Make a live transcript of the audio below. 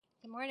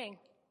morning.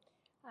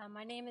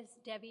 My name is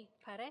Debbie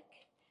Parek,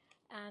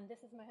 and this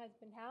is my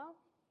husband Hal.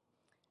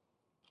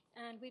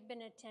 And we've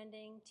been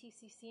attending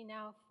TCC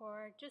now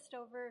for just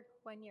over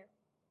 1 year.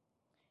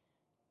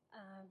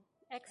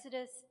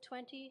 Exodus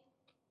 20,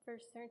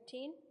 verse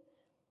 13,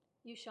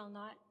 you shall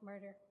not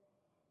murder.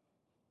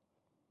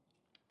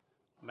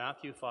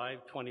 Matthew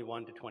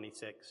 5:21 to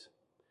 26.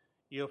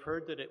 You have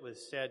heard that it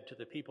was said to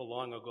the people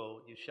long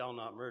ago, you shall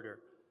not murder,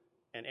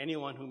 and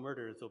anyone who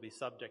murders will be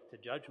subject to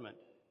judgment.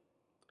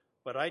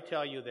 But I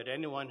tell you that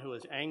anyone who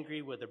is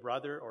angry with a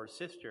brother or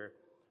sister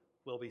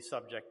will be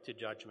subject to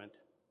judgment.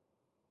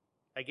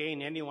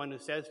 Again, anyone who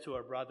says to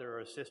a brother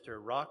or sister,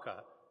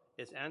 Raka,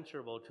 is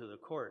answerable to the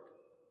court,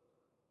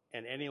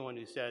 and anyone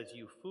who says,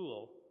 you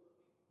fool,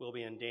 will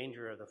be in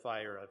danger of the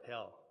fire of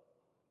hell.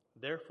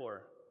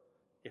 Therefore,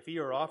 if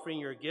you are offering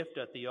your gift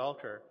at the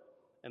altar,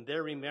 and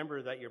there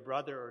remember that your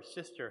brother or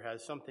sister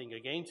has something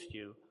against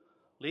you,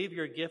 leave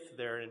your gift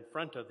there in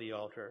front of the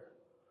altar.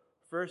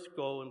 First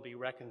go and be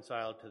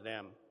reconciled to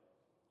them.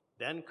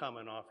 Then come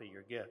and offer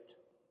your gift.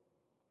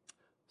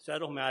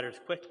 Settle matters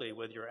quickly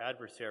with your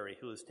adversary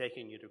who is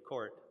taking you to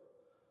court.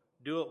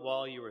 Do it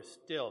while you are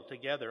still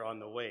together on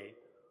the way,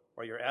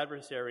 or your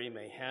adversary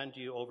may hand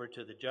you over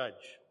to the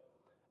judge,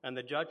 and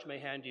the judge may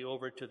hand you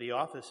over to the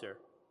officer,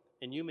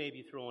 and you may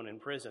be thrown in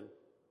prison.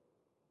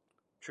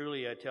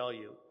 Truly, I tell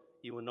you,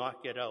 you will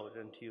not get out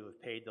until you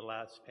have paid the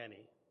last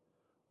penny.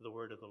 The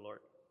word of the Lord.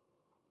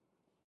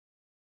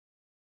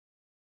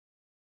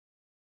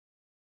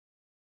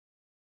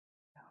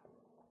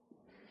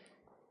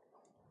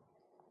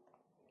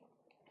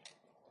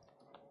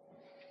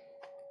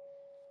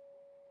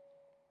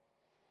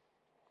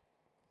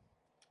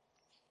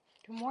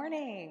 Good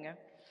morning.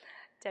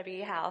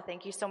 Debbie, Hal,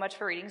 thank you so much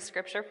for reading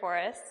scripture for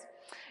us.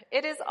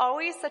 It is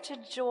always such a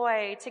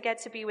joy to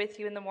get to be with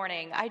you in the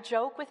morning. I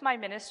joke with my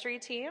ministry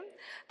team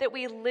that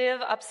we live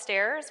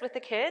upstairs with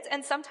the kids,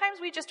 and sometimes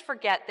we just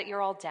forget that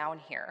you're all down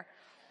here.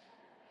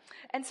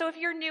 And so if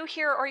you're new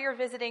here or you're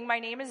visiting, my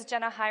name is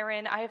Jenna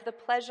Hiron. I have the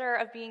pleasure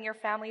of being your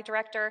family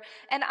director,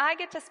 and I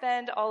get to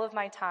spend all of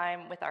my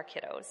time with our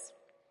kiddos.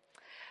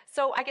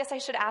 So I guess I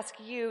should ask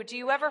you, do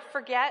you ever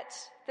forget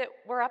that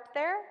we're up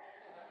there?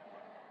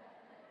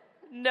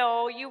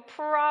 No, you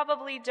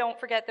probably don't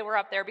forget that we're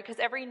up there, because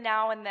every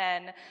now and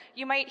then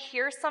you might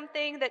hear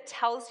something that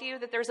tells you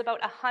that there's about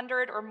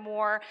 100 or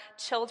more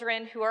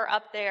children who are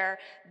up there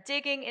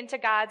digging into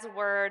God's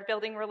word,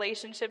 building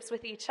relationships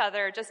with each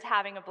other, just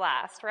having a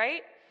blast,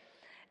 right?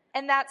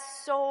 And that's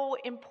so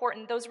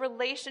important. Those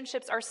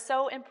relationships are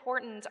so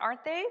important,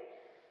 aren't they?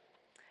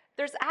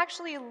 There's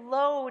actually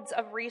loads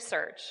of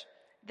research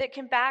that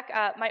can back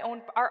up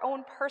our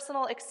own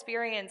personal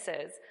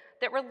experiences,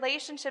 that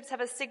relationships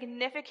have a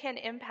significant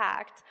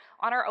impact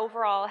on our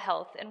overall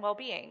health and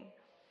well-being.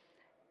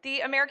 The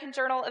American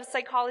Journal of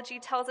Psychology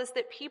tells us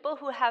that people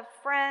who have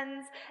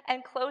friends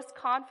and close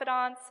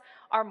confidants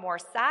are more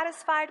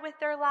satisfied with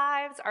their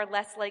lives, are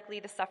less likely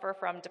to suffer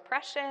from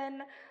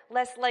depression,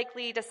 less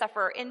likely to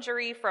suffer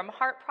injury from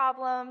heart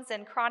problems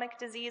and chronic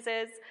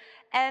diseases,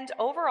 and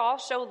overall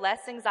show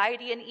less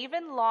anxiety and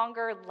even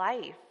longer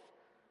life.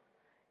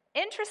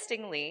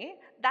 Interestingly,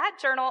 that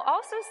journal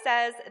also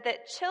says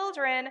that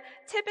children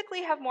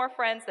typically have more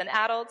friends than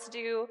adults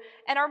do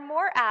and are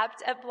more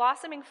apt at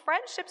blossoming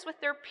friendships with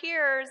their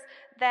peers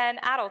than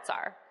adults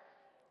are.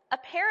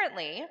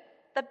 Apparently,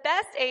 the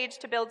best age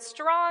to build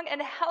strong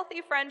and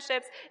healthy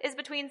friendships is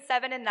between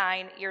 7 and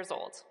 9 years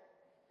old.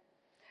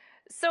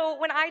 So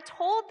when I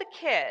told the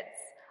kids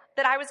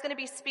that I was going to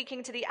be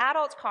speaking to the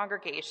adult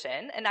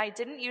congregation, and I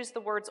didn't use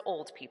the words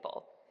old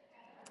people,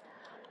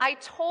 I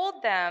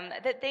told them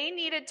that they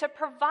needed to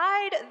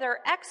provide their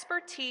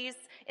expertise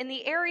in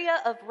the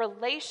area of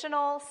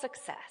relational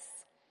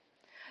success.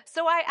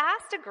 So I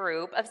asked a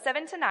group of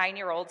 7 to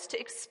 9-year-olds to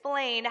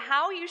explain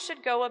how you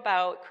should go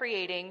about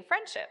creating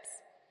friendships.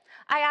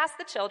 I asked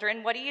the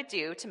children, what do you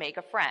do to make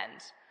a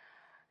friend?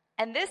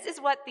 And this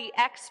is what the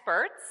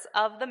experts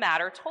of the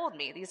matter told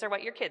me. These are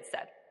what your kids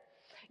said.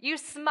 You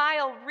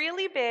smile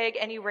really big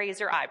and you raise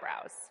your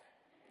eyebrows.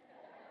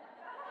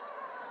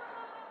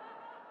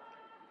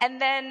 And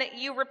then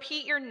you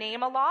repeat your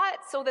name a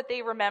lot so that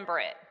they remember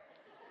it.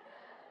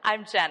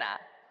 I'm Jenna.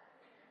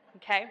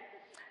 Okay?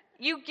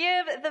 You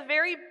give the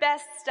very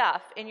best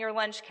stuff in your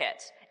lunch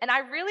kit. And I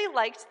really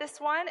liked this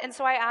one, and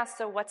so I asked,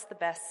 so what's the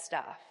best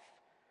stuff?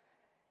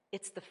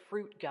 It's the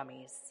fruit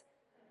gummies.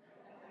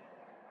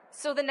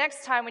 So the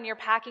next time when you're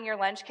packing your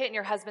lunch kit and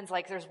your husband's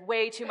like, there's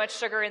way too much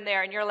sugar in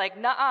there, and you're like,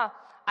 nuh-uh,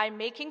 I'm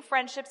making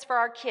friendships for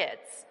our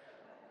kids.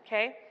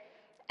 Okay?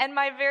 And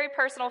my very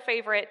personal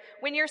favorite,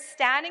 when you're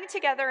standing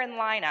together in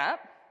lineup,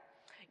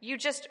 you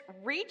just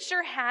reach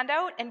your hand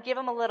out and give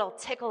them a little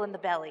tickle in the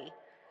belly.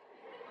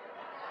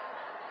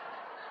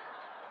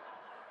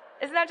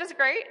 Isn't that just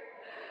great?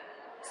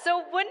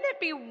 So wouldn't it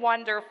be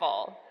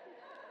wonderful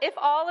if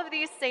all of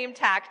these same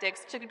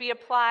tactics could be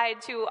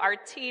applied to our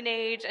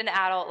teenage and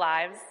adult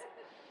lives?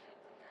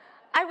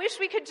 I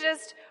wish we could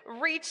just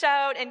reach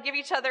out and give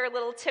each other a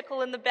little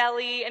tickle in the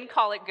belly and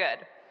call it good.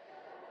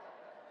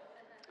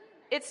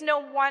 It's no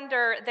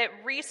wonder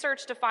that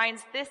research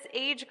defines this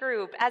age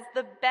group as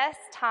the best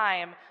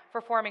time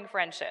for forming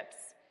friendships.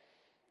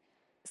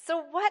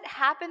 So what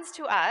happens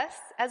to us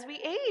as we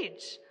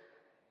age?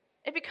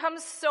 It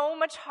becomes so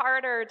much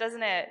harder,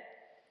 doesn't it?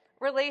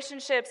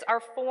 Relationships are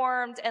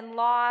formed and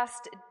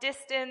lost,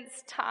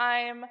 distance,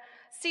 time,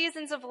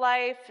 seasons of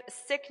life,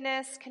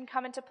 sickness can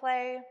come into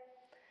play,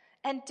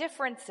 and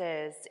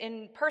differences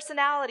in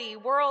personality,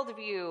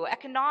 worldview,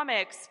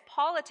 economics,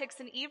 politics,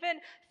 and even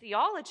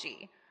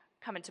theology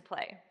come into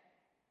play.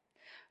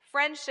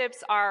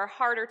 Friendships are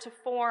harder to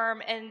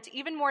form and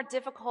even more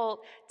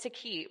difficult to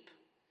keep.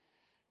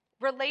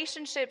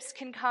 Relationships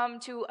can come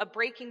to a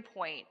breaking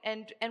point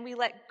and we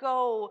let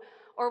go,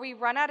 or we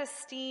run out of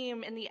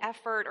steam in the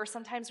effort, or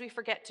sometimes we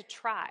forget to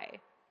try.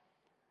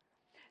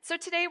 So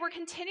today we're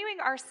continuing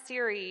our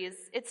series.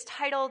 It's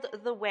titled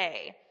The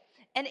Way.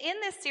 And in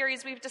this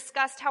series, we've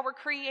discussed how we're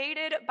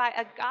created by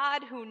a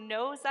God who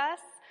knows us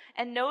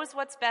and knows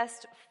what's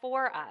best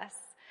for us.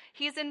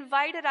 He's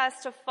invited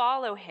us to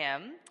follow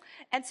him.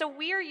 And so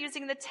we are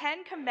using the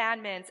 10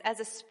 Commandments as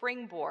a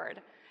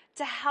springboard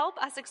to help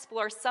us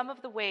explore some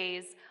of the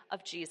ways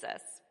of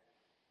Jesus.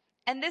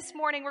 And this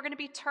morning, we're going to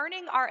be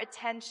turning our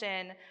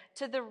attention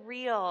to the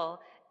real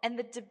and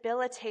the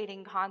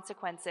debilitating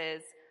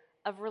consequences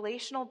of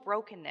relational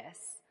brokenness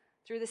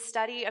through the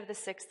study of the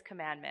 6th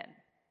commandment.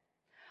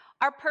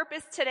 Our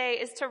purpose today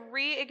is to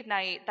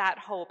reignite that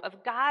hope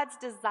of God's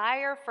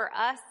desire for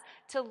us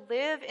to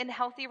live in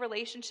healthy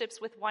relationships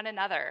with one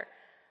another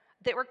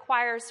that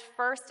requires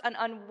first an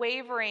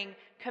unwavering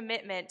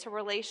commitment to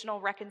relational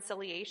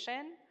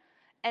reconciliation,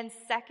 and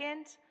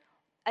second,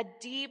 a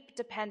deep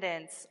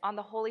dependence on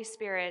the Holy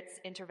Spirit's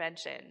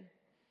intervention.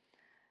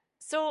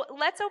 So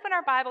let's open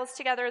our Bibles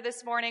together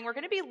this morning. We're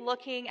going to be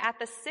looking at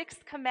the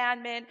 6th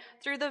commandment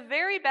through the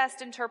very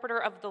best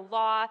interpreter of the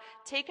law,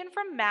 taken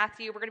from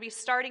Matthew. We're going to be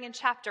starting in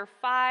chapter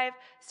 5,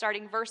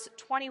 starting verse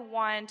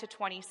 21 to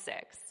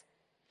 26.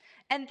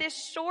 And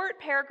this short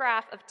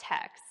paragraph of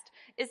text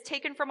is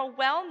taken from a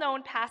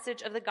well-known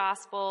passage of the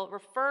gospel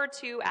referred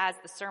to as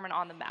the Sermon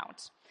on the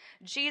Mount.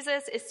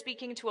 Jesus is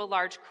speaking to a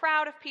large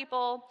crowd of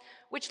people,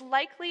 which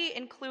likely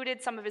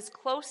included some of his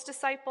close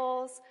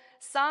disciples,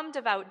 some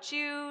devout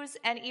Jews,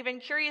 and even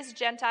curious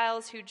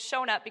Gentiles who'd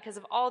shown up because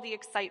of all the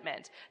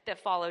excitement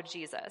that followed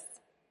Jesus.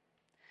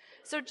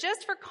 So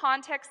just for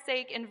context's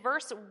sake, in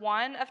verse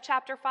 1 of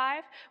chapter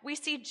 5, we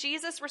see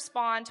Jesus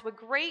respond to a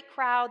great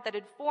crowd that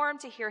had formed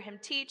to hear him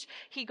teach.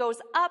 He goes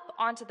up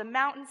onto the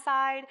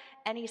mountainside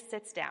and he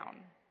sits down.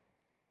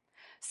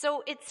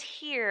 So it's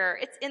here,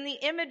 it's in the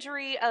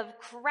imagery of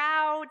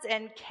crowds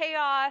and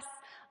chaos,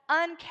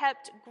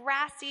 unkept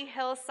grassy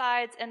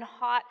hillsides and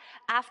hot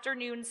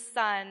afternoon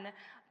sun,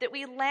 that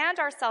we land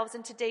ourselves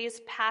in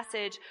today's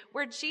passage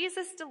where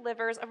Jesus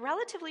delivers a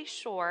relatively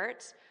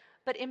short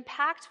but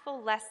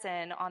impactful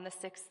lesson on the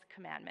 6th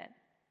commandment.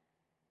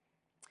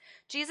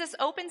 Jesus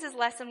opens his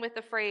lesson with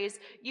the phrase,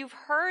 "You've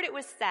heard it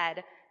was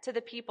said to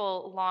the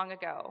people long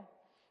ago."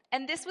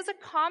 And this was a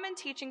common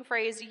teaching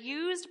phrase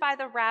used by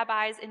the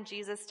rabbis in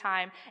Jesus'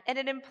 time, and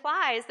it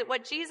implies that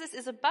what Jesus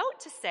is about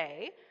to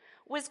say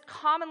was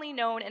commonly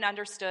known and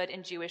understood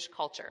in Jewish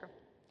culture.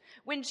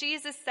 When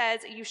Jesus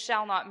says, "You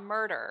shall not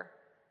murder,"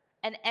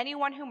 and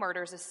anyone who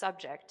murders is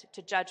subject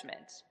to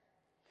judgment,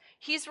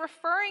 he's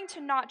referring to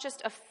not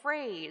just a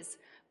phrase,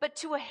 but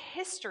to a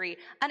history,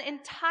 an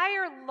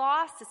entire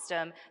law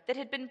system that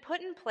had been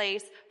put in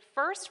place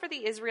first for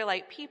the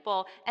Israelite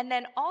people and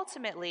then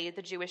ultimately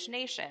the Jewish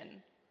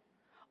nation.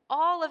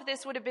 All of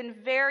this would have been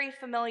very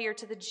familiar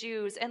to the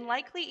Jews and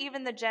likely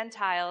even the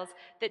Gentiles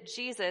that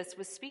Jesus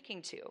was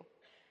speaking to.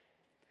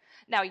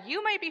 Now,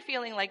 you might be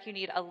feeling like you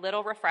need a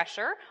little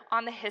refresher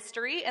on the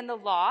history and the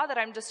law that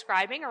I'm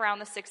describing around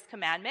the 6th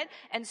commandment,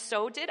 and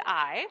so did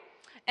I.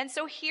 And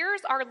so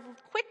here's our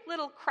quick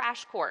little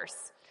crash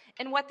course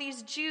in what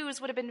these Jews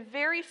would have been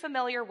very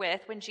familiar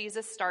with when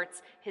Jesus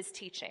starts his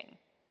teaching.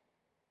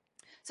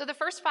 So the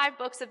first 5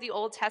 books of the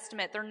Old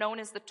Testament, they're known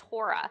as the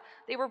Torah.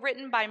 They were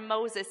written by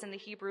Moses in the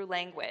Hebrew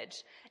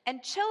language.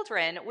 And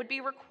children would be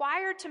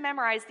required to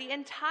memorize the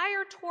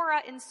entire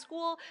Torah in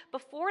school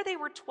before they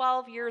were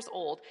 12 years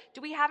old.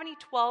 Do we have any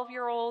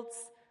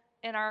 12-year-olds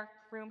in our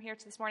room here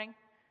this morning?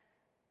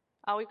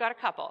 Oh, we've got a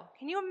couple.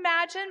 Can you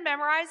imagine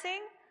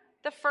memorizing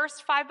the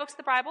first 5 books of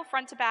the Bible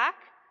front to back?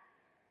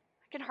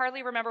 I can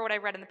hardly remember what I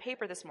read in the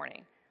paper this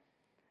morning.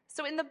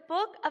 So in the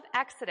book of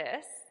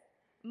Exodus,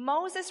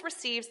 Moses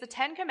receives the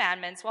 10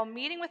 Commandments while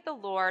meeting with the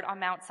Lord on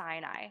Mount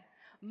Sinai.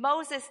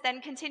 Moses then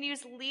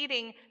continues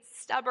leading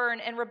stubborn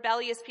and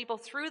rebellious people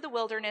through the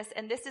wilderness,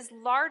 and this is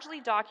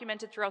largely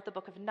documented throughout the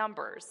book of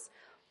Numbers,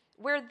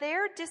 where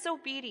their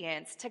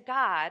disobedience to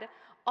God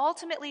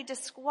ultimately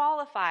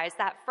disqualifies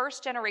that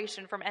first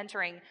generation from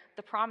entering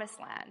the promised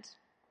land.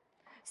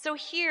 So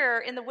here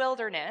in the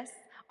wilderness,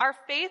 our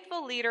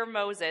faithful leader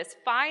Moses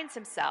finds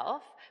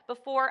himself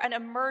before an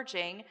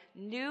emerging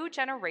new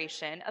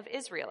generation of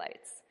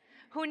Israelites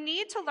who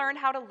need to learn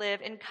how to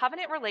live in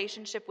covenant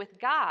relationship with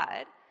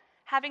God,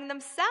 having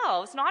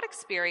themselves not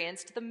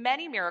experienced the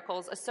many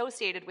miracles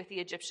associated with the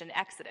Egyptian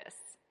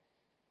Exodus.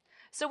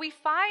 So we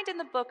find in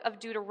the book of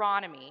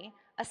Deuteronomy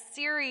a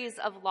series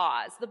of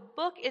laws. The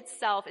book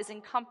itself is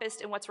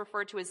encompassed in what's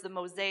referred to as the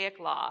Mosaic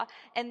Law,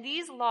 and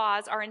these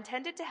laws are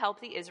intended to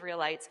help the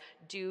Israelites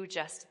do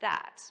just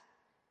that.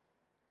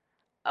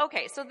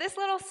 Okay, so this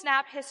little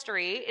snap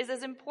history is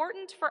as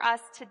important for us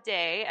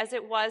today as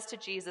it was to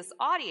Jesus'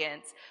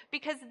 audience,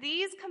 because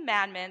these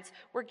commandments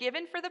were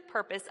given for the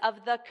purpose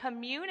of the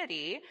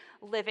community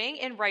living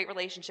in right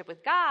relationship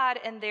with God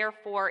and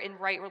therefore in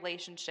right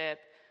relationship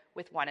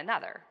with one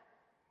another.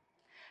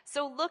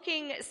 So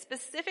looking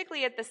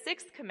specifically at the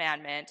sixth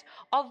commandment,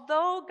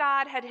 although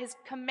God had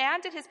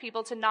commanded his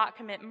people to not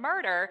commit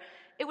murder,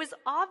 it was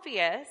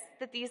obvious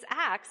that these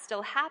acts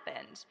still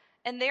happened.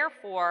 And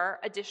therefore,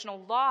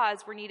 additional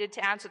laws were needed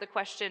to answer the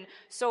question,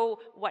 so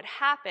what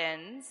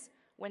happens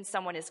when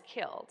someone is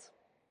killed?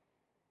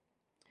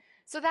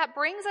 So that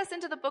brings us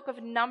into the book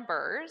of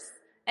Numbers.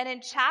 And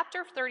in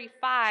chapter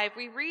 35,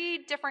 we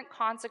read different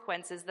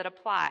consequences that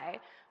apply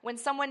when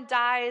someone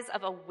dies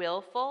of a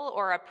willful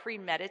or a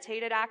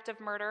premeditated act of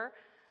murder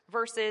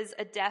versus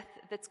a death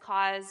that's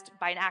caused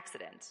by an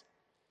accident.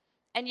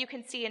 And you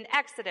can see in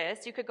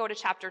Exodus, you could go to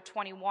chapter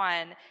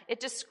 21, it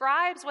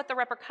describes what the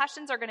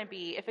repercussions are going to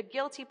be if a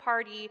guilty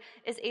party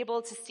is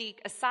able to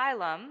seek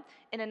asylum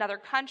in another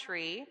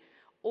country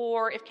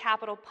or if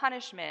capital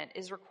punishment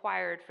is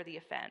required for the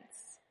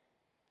offense.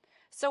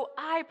 So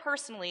I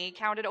personally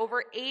counted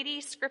over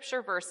 80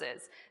 scripture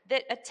verses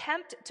that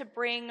attempt to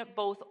bring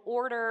both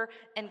order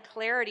and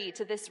clarity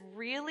to this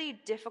really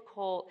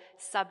difficult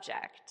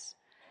subject.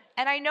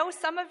 And I know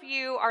some of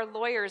you are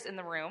lawyers in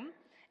the room,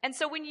 and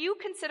so when you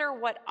consider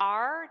what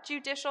our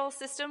judicial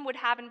system would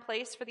have in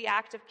place for the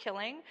act of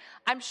killing,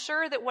 I'm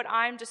sure that what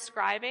I'm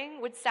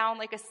describing would sound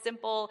like a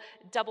simple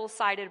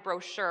double-sided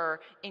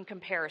brochure in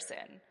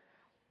comparison.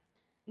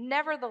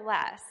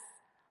 Nevertheless,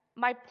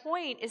 my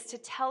point is to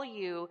tell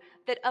you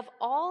that of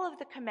all of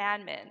the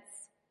commandments,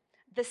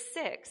 the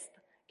sixth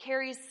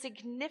carries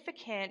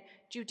significant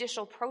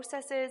judicial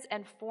processes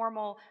and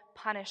formal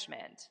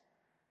punishment.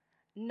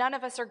 None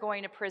of us are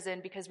going to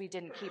prison because we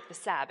didn't keep the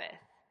Sabbath.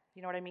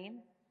 You know what I mean?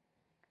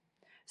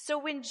 So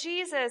when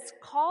Jesus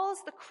calls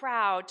the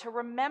crowd to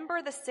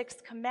remember the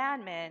sixth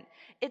commandment,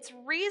 it's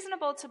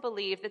reasonable to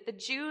believe that the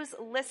Jews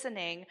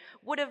listening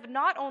would have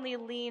not only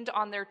leaned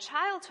on their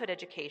childhood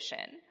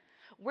education,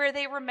 where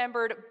they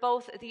remembered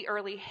both the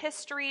early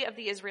history of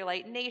the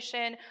Israelite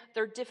nation,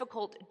 their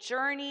difficult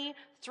journey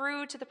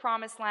through to the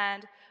Promised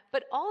Land,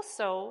 but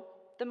also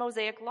the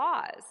Mosaic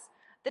laws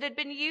that had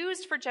been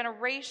used for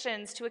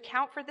generations to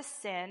account for the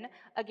sin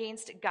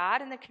against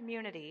God and the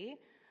community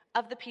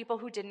of the people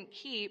who didn't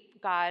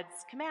keep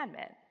God's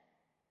commandment.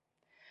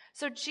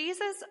 So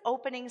Jesus'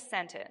 opening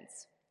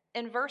sentence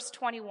in verse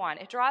 21,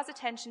 it draws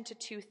attention to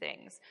two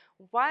things.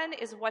 One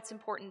is what's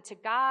important to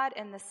God,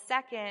 and the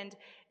second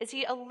is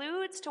he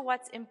alludes to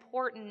what's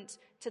important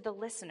to the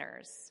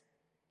listeners.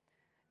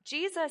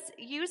 Jesus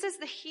uses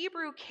the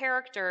Hebrew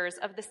characters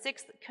of the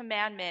sixth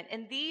commandment,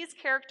 and these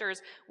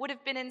characters would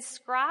have been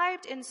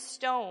inscribed in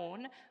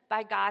stone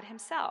by God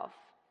himself.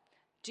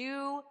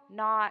 Do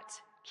not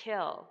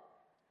kill.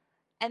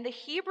 And the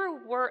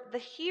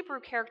Hebrew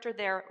character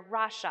there,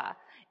 rasha,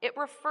 it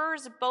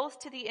refers both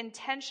to the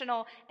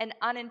intentional and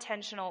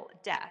unintentional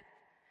death.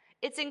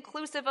 It's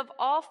inclusive of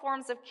all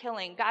forms of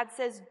killing. God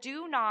says,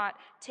 do not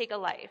take a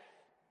life.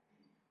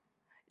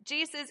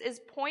 Jesus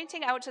is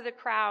pointing out to the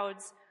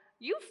crowds,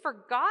 you've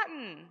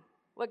forgotten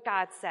what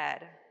God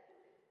said.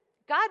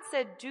 God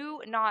said, do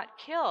not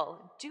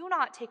kill, do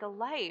not take a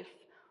life.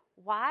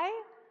 Why?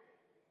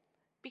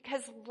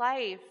 Because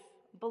life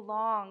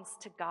belongs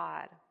to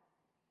God.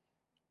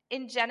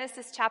 In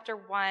Genesis chapter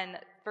 1,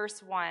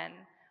 verse 1,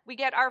 we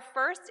get our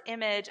first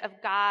image of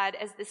God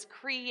as this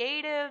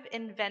creative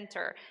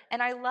inventor.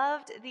 And I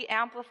loved the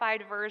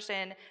amplified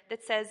version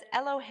that says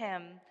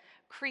Elohim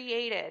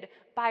created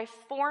by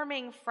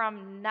forming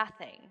from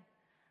nothing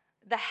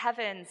the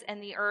heavens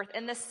and the earth.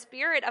 And the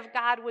Spirit of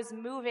God was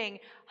moving,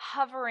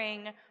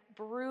 hovering,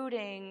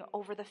 brooding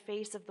over the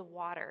face of the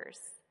waters.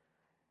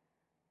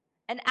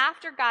 And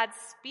after God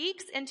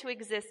speaks into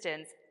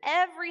existence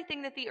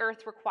everything that the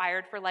earth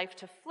required for life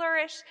to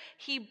flourish,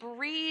 he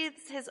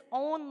breathes his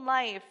own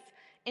life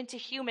into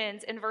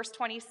humans in verse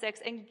 26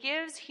 and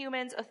gives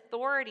humans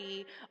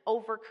authority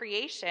over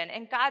creation.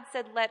 And God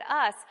said, let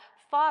us,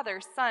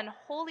 Father, Son,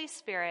 Holy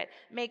Spirit,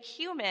 make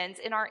humans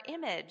in our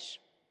image.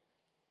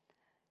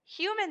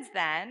 Humans,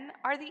 then,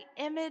 are the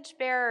image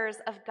bearers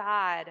of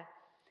God.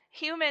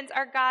 Humans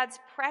are God's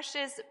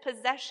precious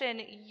possession.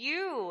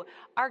 You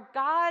are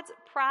God's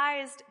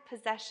prized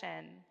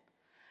possession.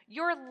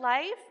 Your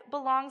life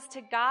belongs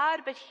to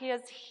God, but He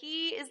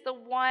is the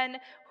one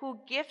who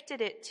gifted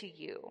it to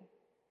you.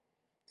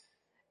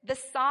 The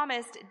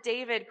psalmist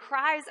David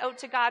cries out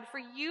to God, for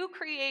you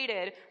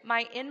created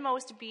my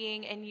inmost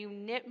being, and you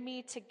knit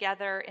me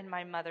together in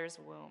my mother's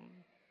womb.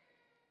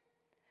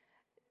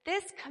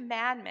 This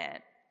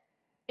commandment,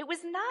 it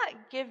was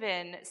not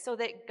given so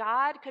that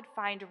God could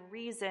find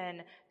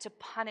reason to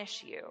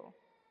punish you.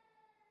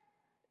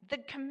 The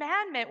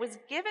commandment was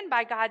given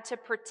by God to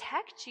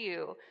protect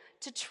you,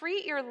 to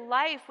treat your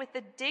life with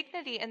the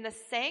dignity and the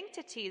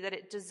sanctity that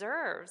it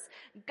deserves.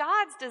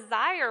 God's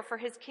desire for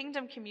his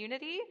kingdom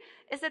community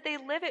is that they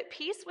live at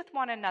peace with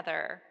one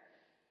another,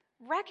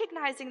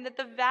 recognizing that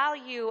the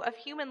value of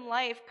human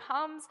life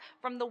comes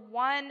from the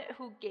one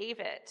who gave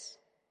it.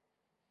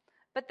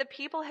 But the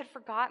people had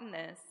forgotten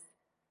this,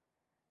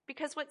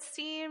 because what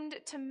seemed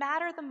to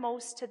matter the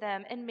most to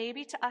them, and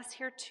maybe to us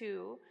here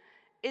too,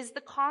 is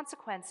the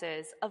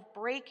consequences of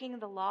breaking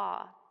the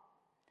law.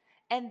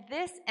 And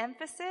this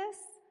emphasis,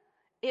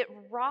 it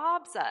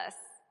robs us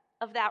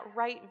of that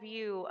right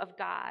view of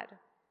God.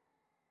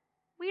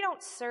 We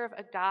don't serve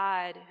a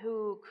God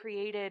who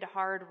created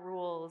hard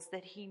rules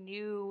that he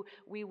knew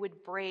we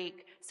would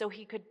break so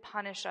he could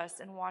punish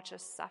us and watch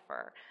us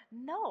suffer.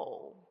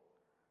 No.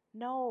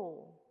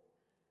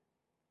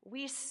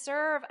 We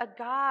serve a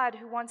God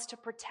who wants to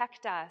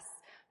protect us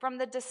from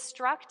the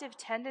destructive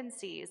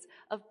tendencies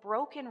of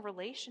broken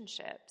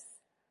relationships.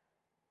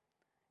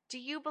 Do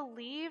you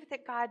believe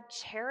that God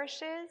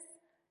cherishes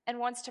and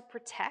wants to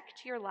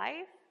protect your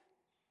life?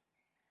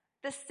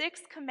 The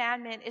sixth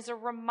commandment is a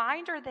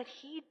reminder that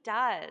he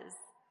does.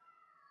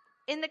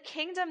 In the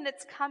kingdom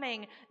that's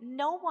coming,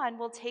 no one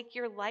will take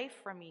your life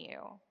from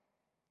you.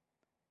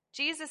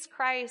 Jesus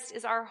Christ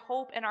is our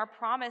hope and our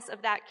promise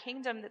of that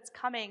kingdom that's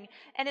coming.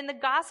 And in the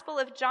Gospel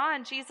of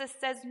John, Jesus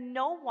says,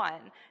 "No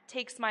one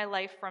takes my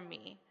life from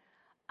me.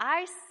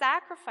 I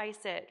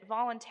sacrifice it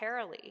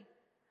voluntarily.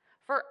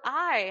 For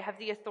I have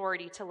the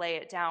authority to lay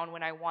it down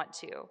when I want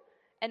to,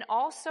 and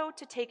also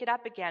to take it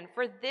up again.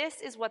 For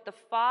this is what the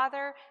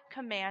Father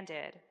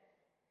commanded."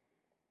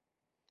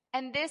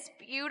 And this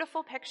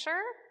beautiful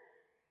picture,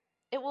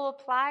 it will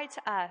apply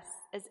to us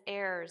as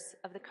heirs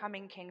of the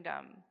coming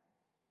kingdom.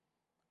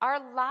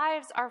 Our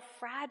lives are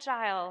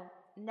fragile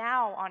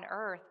now on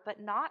earth, but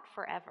not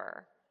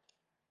forever.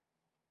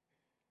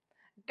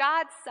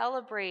 God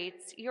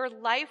celebrates your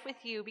life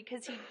with you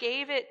because he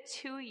gave it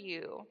to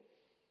you.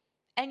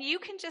 And you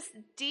can just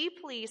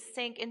deeply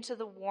sink into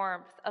the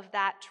warmth of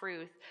that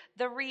truth,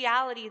 the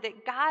reality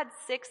that God's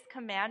sixth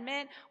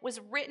commandment was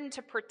written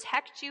to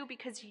protect you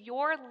because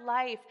your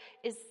life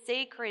is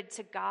sacred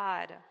to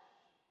God.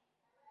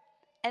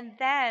 And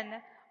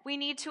then we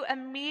need to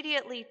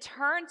immediately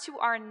turn to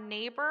our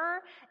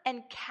neighbor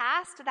and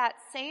cast that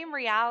same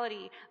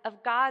reality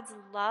of God's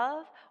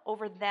love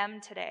over them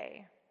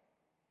today.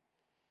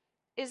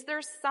 Is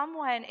there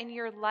someone in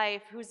your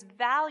life whose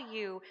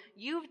value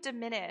you've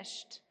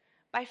diminished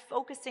by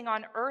focusing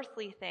on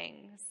earthly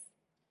things?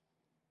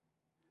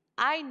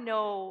 I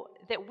know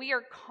that we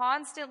are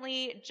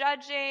constantly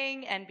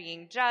judging and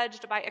being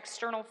judged by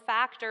external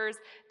factors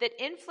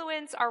that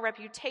influence our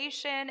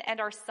reputation and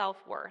our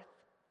self-worth.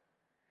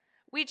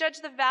 We judge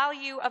the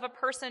value of a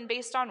person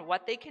based on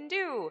what they can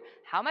do,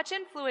 how much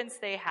influence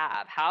they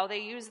have, how they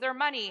use their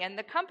money, and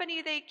the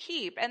company they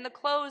keep, and the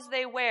clothes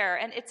they wear,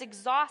 and it's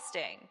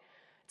exhausting.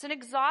 It's an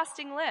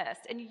exhausting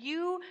list, and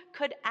you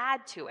could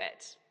add to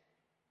it.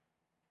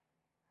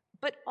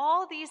 But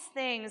all these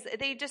things,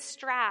 they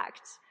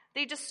distract,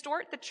 they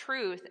distort the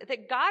truth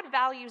that God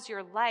values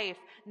your life,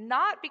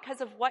 not because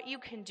of what you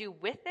can do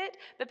with it,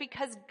 but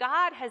because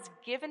God has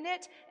given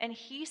it and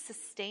he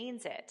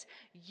sustains it.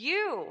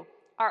 You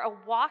are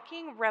a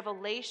walking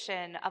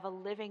revelation of a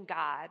living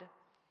God,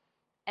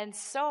 and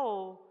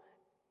so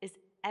is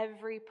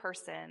every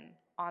person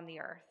on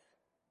the earth.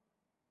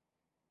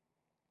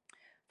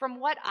 From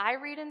what I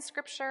read in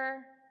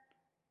Scripture,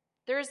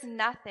 there's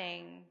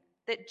nothing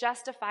that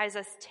justifies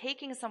us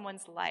taking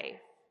someone's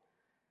life.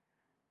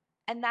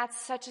 And that's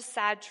such a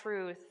sad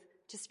truth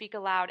to speak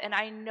aloud. And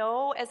I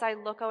know as I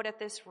look out at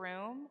this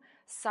room,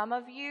 some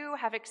of you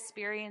have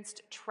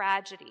experienced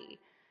tragedy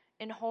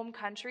in home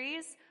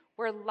countries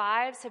where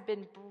lives have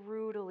been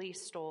brutally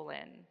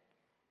stolen,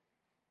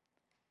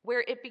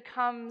 where it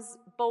becomes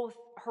both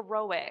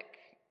heroic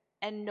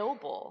and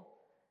noble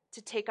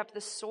to take up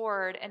the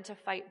sword and to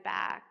fight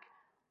back.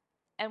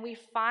 And we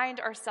find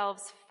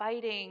ourselves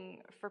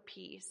fighting for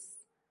peace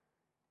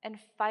and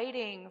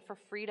fighting for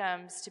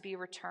freedoms to be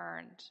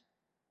returned.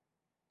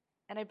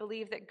 And I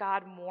believe that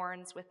God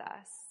mourns with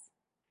us.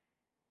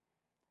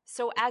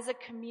 So as a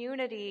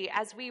community,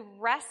 as we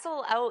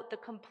wrestle out the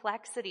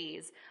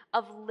complexities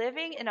of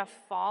living in a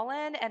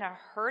fallen and a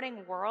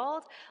hurting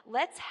world,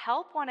 let's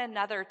help one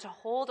another to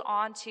hold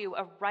on to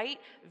a right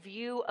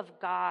view of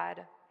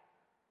God.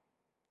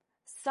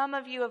 Some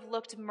of you have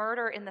looked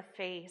murder in the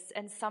face,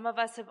 and some of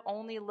us have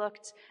only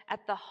looked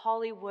at the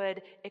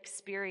Hollywood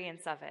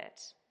experience of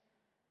it.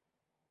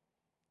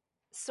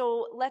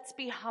 So let's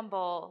be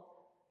humble.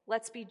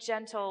 Let's be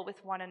gentle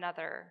with one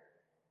another.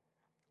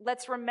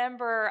 Let's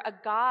remember a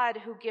God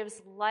who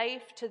gives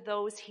life to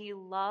those he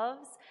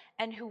loves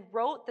and who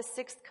wrote the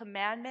sixth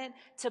commandment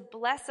to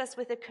bless us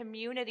with a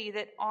community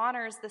that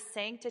honors the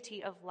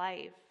sanctity of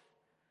life.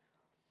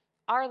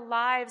 Our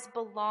lives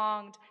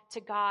belonged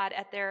to God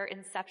at their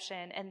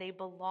inception, and they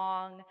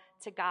belong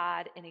to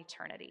God in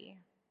eternity.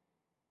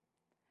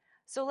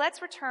 So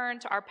let's return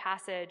to our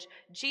passage.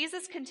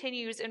 Jesus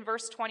continues in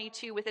verse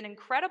 22 with an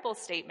incredible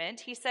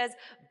statement. He says,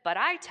 "But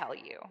I tell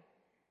you."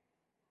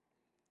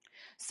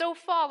 So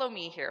follow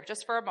me here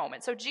just for a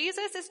moment. So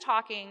Jesus is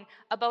talking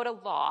about a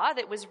law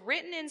that was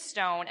written in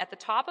stone at the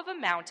top of a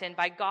mountain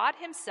by God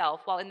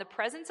himself while in the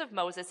presence of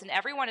Moses, and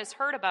everyone has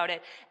heard about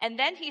it. And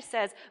then he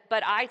says,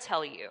 "But I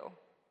tell you."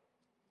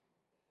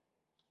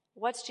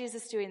 What's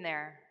Jesus doing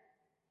there?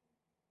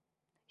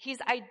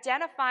 He's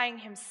identifying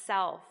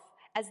himself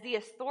as the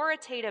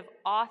authoritative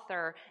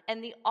author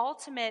and the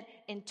ultimate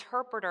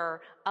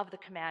interpreter of the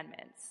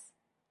commandments.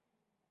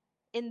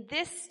 In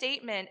this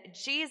statement,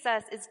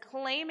 Jesus is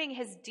claiming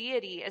his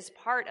deity as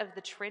part of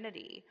the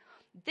Trinity.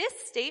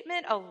 This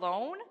statement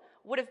alone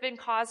would have been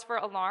cause for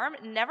alarm,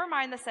 never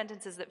mind the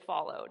sentences that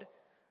followed.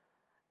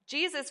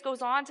 Jesus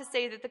goes on to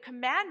say that the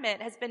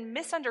commandment has been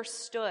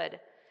misunderstood,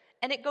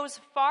 and it goes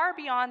far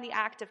beyond the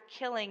act of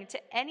killing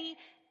to any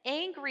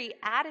angry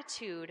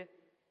attitude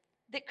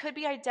that could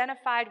be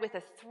identified with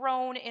a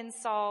thrown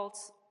insult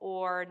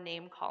or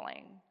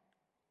name-calling.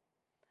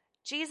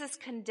 Jesus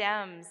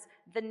condemns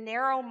the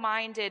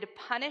narrow-minded,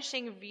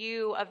 punishing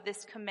view of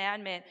this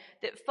commandment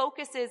that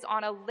focuses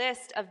on a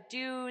list of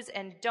do's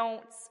and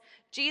don'ts.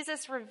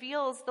 Jesus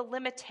reveals the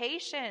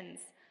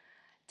limitations,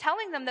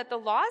 telling them that the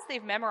laws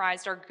they've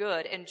memorized are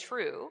good and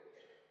true,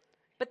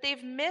 but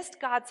they've missed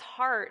God's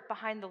heart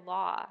behind the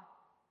law.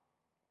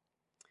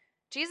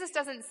 Jesus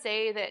doesn't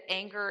say that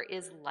anger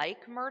is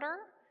like murder.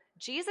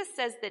 Jesus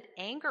says that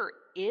anger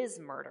is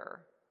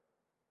murder.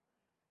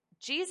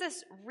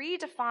 Jesus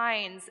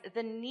redefines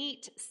the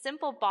neat,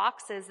 simple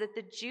boxes that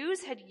the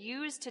Jews had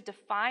used to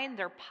define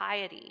their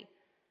piety.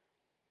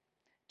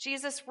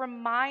 Jesus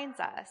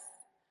reminds us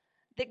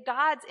that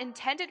God's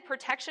intended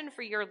protection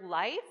for your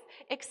life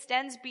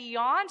extends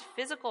beyond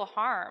physical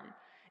harm.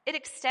 It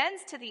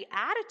extends to the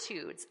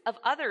attitudes of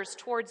others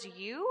towards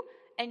you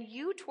and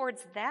you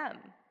towards them.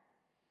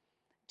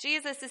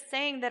 Jesus is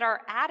saying that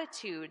our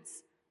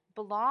attitudes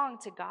belong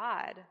to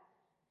God.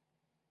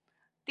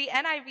 The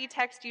NIV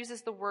text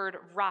uses the word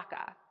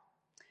raka,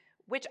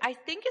 which I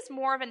think is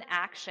more of an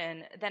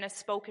action than a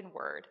spoken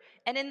word.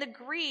 And in the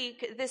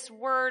Greek, this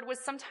word was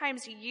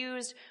sometimes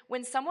used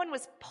when someone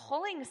was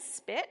pulling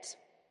spit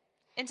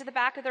into the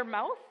back of their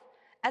mouth,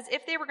 as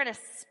if they were going to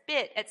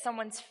spit at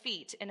someone's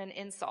feet in an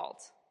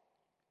insult.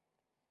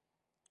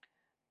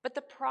 But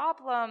the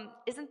problem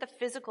isn't the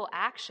physical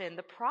action.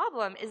 The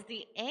problem is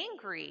the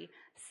angry,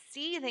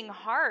 seething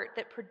heart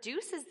that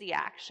produces the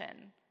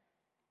action.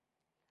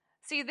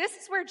 See, this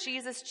is where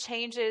Jesus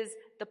changes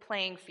the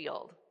playing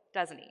field,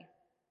 doesn't he?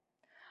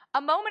 A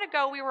moment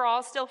ago, we were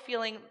all still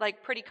feeling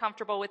like pretty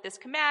comfortable with this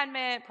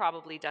commandment,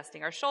 probably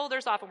dusting our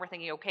shoulders off, and we're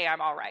thinking, okay, I'm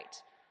all right.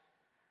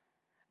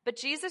 But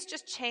Jesus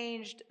just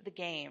changed the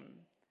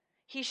game.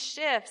 He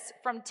shifts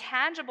from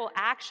tangible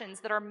actions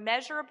that are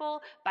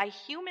measurable by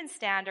human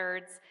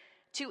standards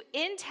to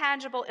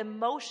intangible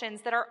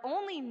emotions that are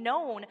only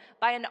known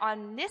by an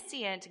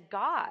omniscient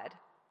God.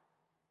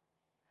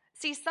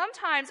 See,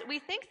 sometimes we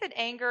think that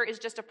anger is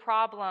just a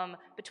problem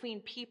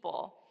between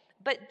people,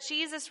 but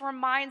Jesus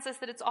reminds us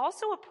that it's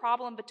also a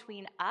problem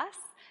between us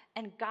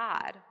and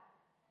God.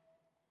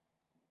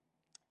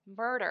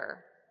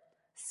 Murder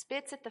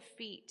spits at the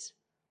feet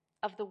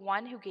of the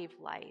one who gave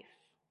life.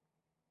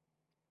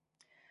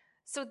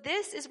 So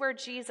this is where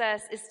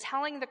Jesus is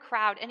telling the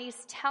crowd, and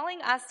he's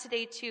telling us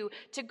today too,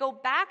 to go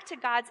back to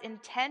God's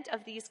intent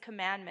of these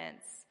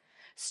commandments.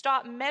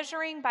 Stop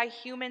measuring by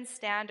human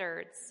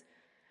standards.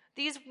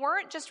 These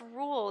weren't just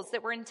rules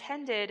that were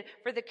intended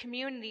for the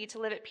community to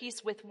live at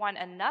peace with one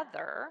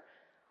another,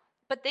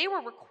 but they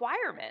were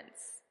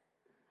requirements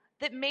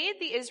that made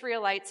the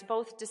Israelites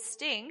both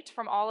distinct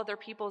from all other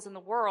peoples in the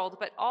world,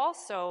 but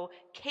also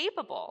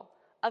capable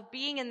of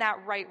being in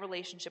that right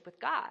relationship with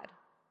God.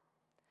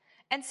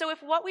 And so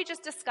if what we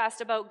just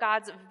discussed about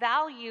God's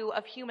value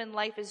of human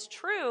life is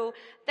true,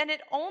 then it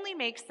only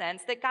makes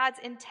sense that God's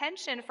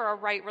intention for a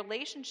right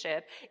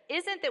relationship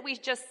isn't that we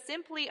just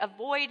simply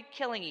avoid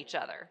killing each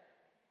other.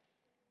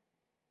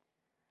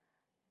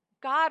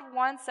 God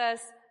wants us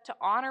to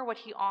honor what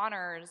he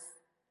honors,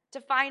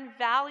 to find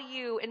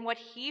value in what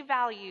he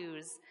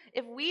values.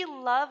 If we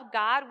love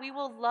God, we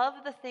will love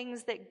the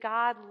things that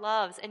God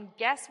loves. And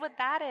guess what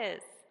that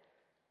is?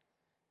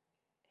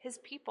 His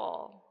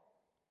people.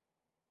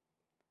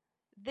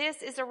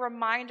 This is a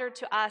reminder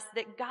to us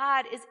that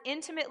God is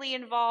intimately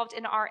involved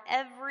in our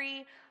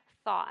every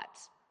thought.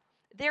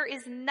 There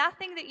is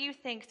nothing that you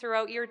think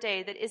throughout your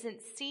day that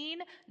isn't seen,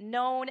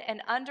 known,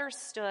 and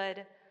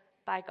understood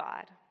by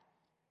God.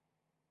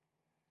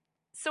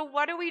 So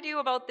what do we do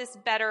about this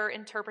better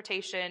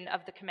interpretation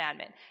of the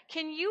commandment?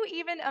 Can you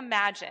even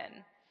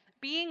imagine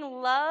being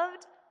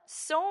loved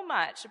so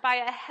much by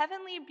a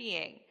heavenly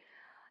being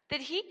that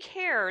he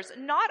cares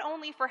not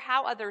only for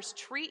how others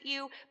treat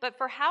you, but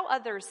for how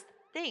others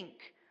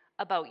think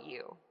about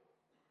you?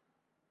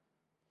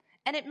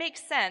 And it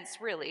makes sense,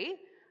 really.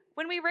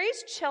 When we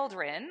raise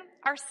children,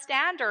 our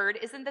standard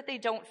isn't that they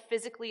don't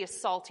physically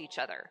assault each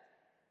other.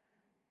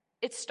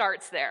 It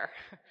starts there.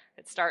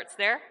 It starts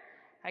there.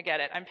 I get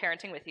it. I'm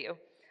parenting with you.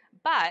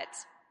 But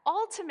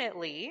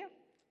ultimately,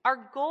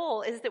 our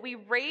goal is that we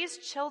raise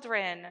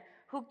children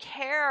who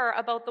care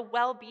about the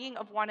well-being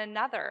of one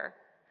another.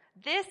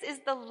 This is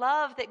the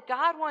love that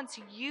God wants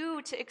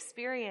you to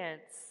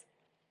experience.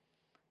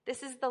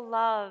 This is the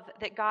love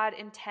that God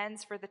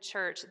intends for the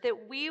church,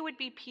 that we would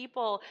be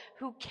people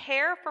who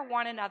care for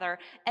one another,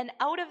 and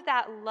out of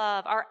that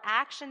love, our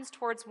actions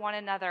towards one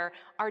another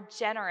are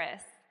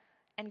generous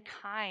and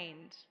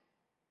kind.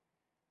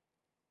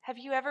 Have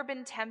you ever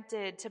been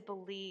tempted to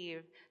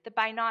believe that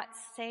by not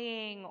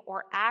saying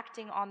or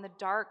acting on the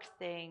dark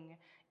thing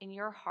in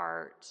your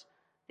heart,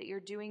 that you're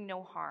doing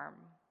no harm?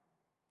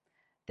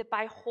 That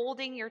by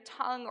holding your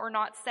tongue or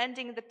not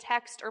sending the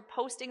text or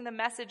posting the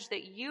message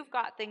that you've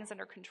got things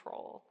under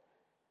control?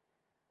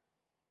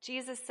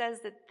 Jesus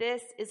says that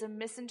this is a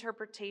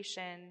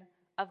misinterpretation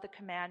of the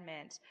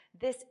commandment.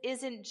 This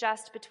isn't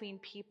just between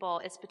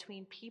people, it's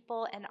between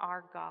people and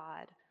our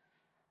God.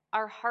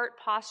 Our heart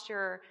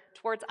posture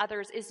towards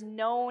others is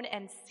known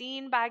and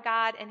seen by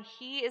God, and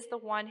He is the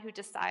one who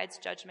decides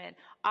judgment.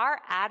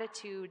 Our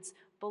attitudes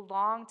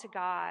belong to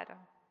God.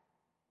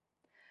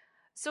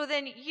 So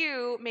then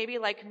you, maybe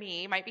like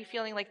me, might be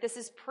feeling like this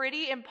is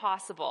pretty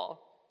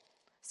impossible.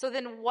 So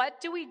then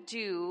what do we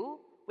do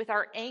with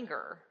our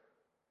anger?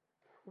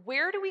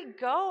 Where do we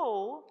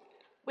go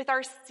with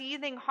our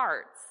seething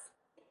hearts?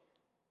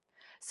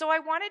 So I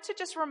wanted to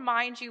just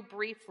remind you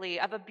briefly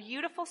of a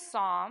beautiful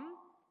psalm.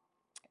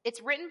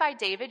 It's written by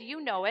David,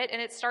 you know it,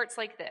 and it starts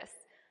like this.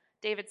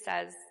 David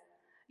says,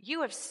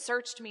 "You have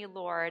searched me,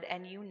 Lord,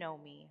 and you know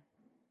me.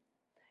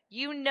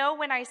 You know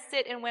when I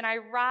sit and when I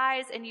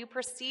rise, and you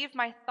perceive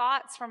my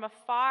thoughts from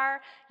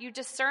afar. You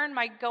discern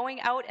my going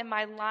out and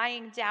my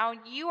lying down.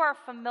 You are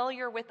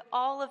familiar with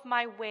all of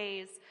my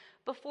ways.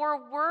 Before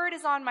a word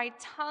is on my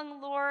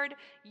tongue, Lord,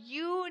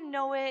 you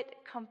know it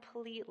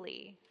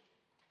completely."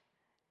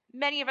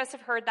 Many of us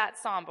have heard that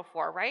psalm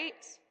before,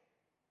 right?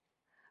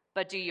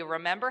 But do you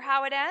remember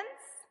how it ends?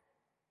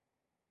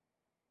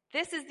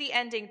 This is the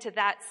ending to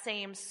that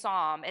same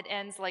psalm. It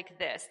ends like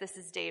this. This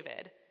is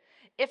David.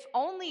 "If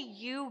only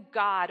you,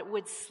 God,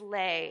 would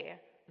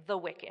slay the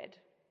wicked.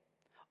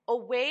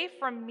 Away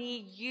from me,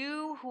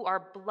 you who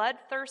are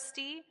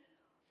bloodthirsty.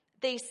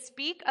 They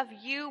speak of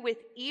you with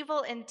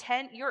evil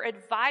intent. Your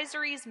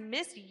advisories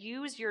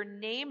misuse your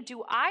name.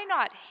 Do I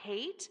not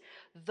hate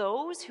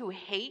those who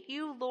hate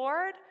you,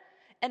 Lord,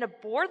 and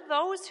abhor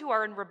those who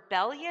are in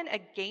rebellion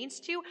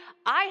against you?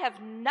 I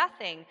have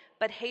nothing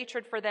but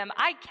hatred for them.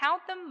 I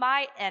count them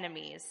my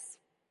enemies."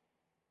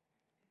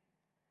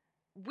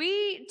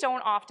 We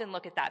don't often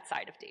look at that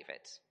side of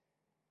David,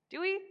 do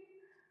we?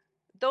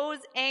 Those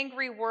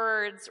angry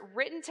words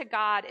written to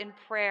God in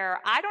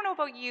prayer, I don't know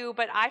about you,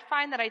 but I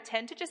find that I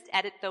tend to just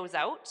edit those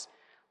out.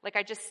 Like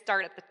I just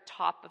start at the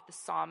top of the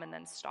psalm and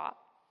then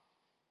stop.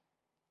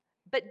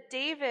 But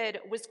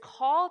David was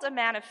called a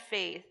man of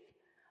faith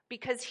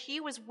because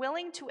he was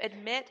willing to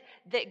admit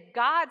that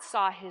God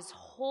saw his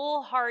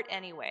whole heart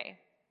anyway.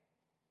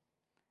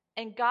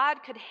 And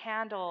God could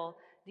handle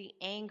the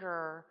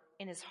anger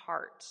in his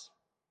heart.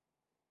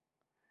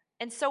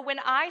 And so when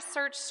I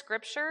search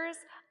scriptures,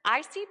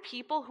 I see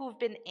people who have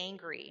been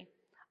angry.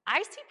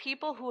 I see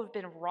people who have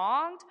been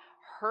wronged,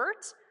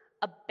 hurt,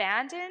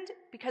 abandoned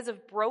because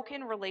of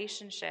broken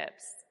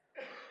relationships.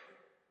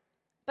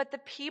 But the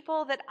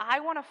people that I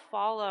want to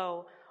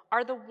follow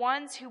are the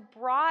ones who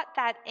brought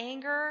that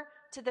anger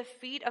to the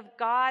feet of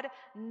God,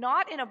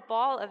 not in a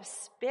ball of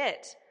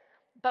spit,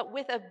 but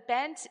with a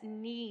bent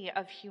knee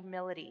of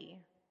humility.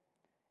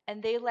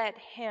 And they let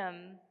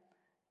Him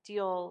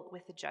deal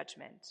with the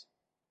judgment.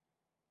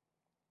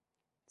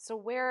 So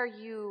where are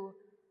you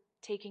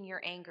taking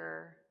your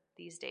anger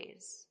these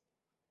days?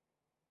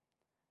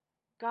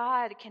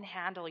 God can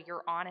handle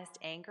your honest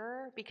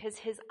anger because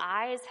His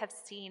eyes have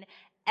seen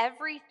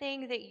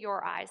everything that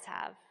your eyes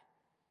have.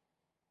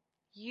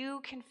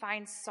 You can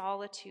find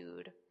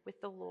solitude with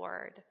the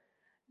Lord.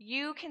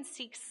 You can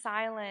seek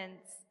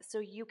silence so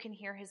you can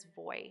hear His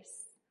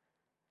voice.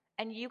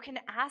 And you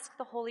can ask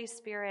the Holy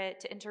Spirit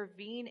to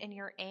intervene in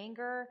your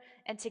anger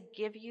and to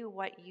give you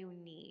what you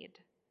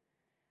need.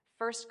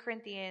 1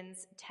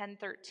 Corinthians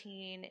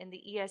 10:13 in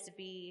the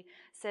ESV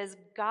says,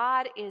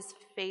 "God is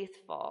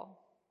faithful.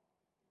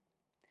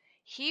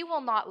 He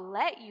will not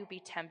let you be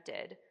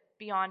tempted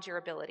beyond your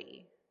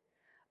ability.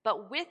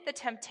 But with the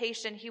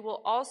temptation, He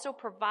will also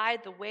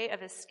provide the way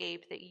of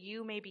escape that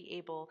you may be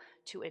able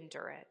to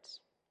endure it."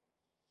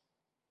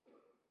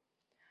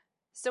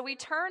 So we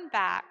turn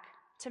back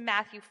to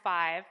Matthew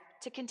 5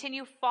 to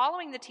continue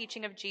following the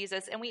teaching of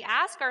Jesus, and we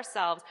ask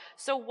ourselves,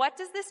 so what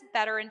does this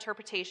better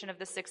interpretation of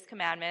the sixth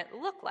commandment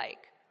look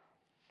like?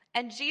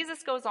 And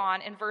Jesus goes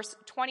on in verse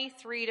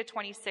 23 to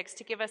 26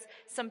 to give us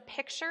some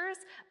pictures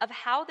of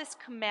how this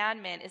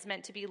commandment is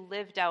meant to be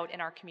lived out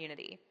in our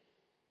community.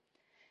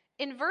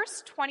 In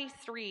verse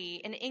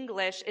 23, in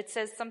English, it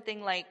says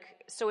something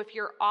like, "So if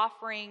you're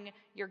offering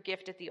your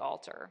gift at the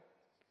altar."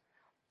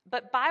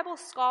 But Bible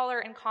scholar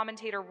and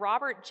commentator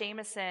Robert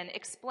Jameson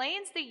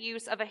explains the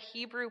use of a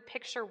Hebrew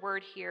picture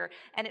word here,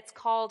 and it's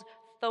called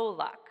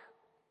Tholuk.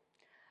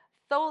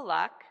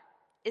 Tholuk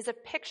is a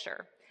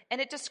picture,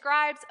 and it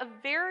describes a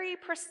very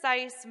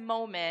precise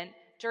moment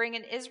during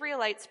an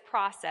Israelite's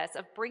process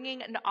of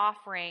bringing an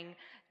offering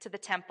to the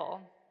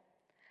temple.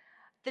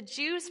 The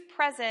Jews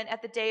present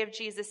at the day of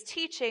Jesus'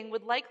 teaching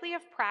would likely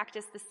have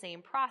practiced the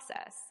same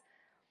process.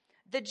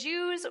 The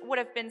Jews would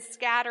have been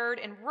scattered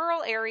in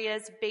rural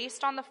areas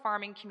based on the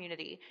farming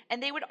community,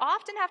 and they would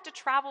often have to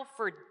travel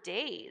for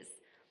days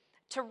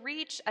to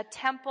reach a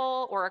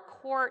temple or a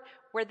court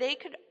where they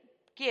could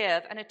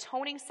give an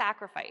atoning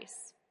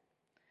sacrifice.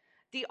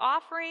 The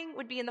offering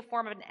would be in the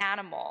form of an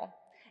animal,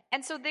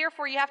 and so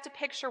therefore you have to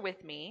picture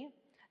with me,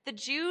 the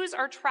Jews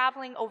are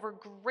traveling over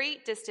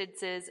great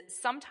distances,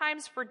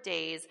 sometimes for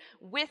days,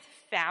 with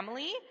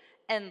family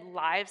and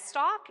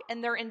livestock,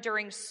 and they're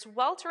enduring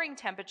sweltering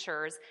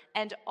temperatures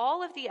and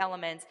all of the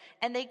elements,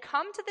 and they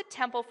come to the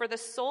temple for the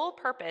sole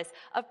purpose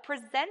of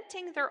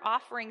presenting their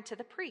offering to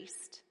the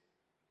priest.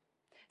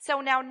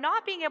 So now,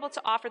 not being able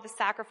to offer the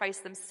sacrifice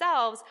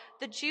themselves,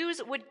 the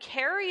Jews would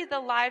carry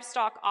the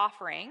livestock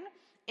offering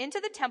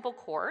into the temple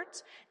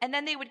court, and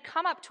then they would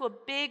come up to a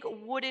big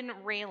wooden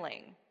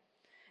railing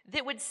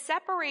that would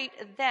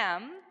separate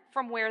them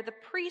from where the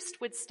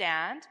priest would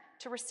stand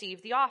to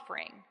receive the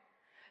offering.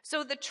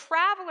 So the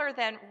traveler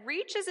then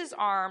reaches his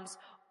arms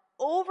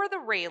over the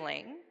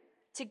railing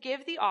to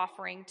give the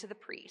offering to the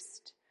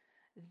priest.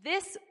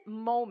 This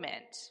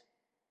moment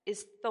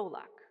is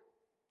Tholuk.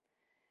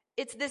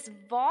 It's this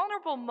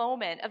vulnerable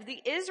moment of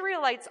the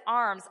Israelites'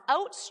 arms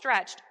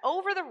outstretched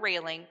over the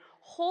railing,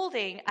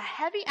 holding a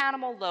heavy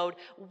animal load,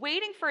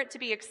 waiting for it to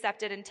be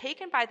accepted and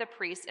taken by the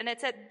priest. And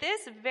it's at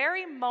this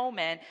very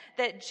moment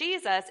that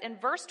Jesus, in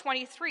verse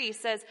 23,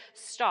 says,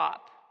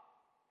 "Stop.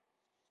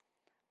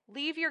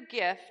 Leave your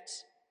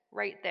gift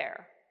right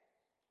there."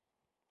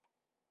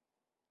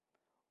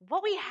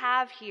 What we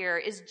have here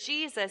is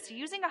Jesus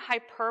using a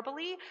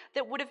hyperbole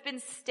that would have been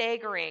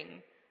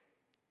staggering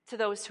to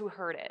those who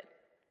heard it.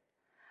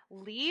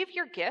 Leave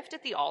your gift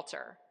at the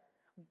altar.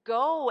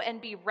 Go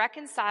and be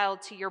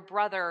reconciled to your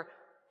brother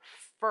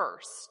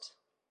first.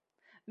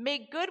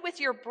 Make good with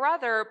your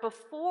brother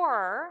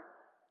before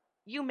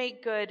you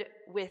make good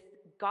with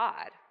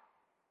God.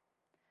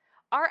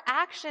 Our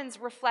actions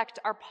reflect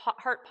our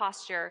heart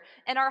posture,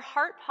 and our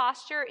heart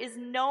posture is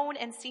known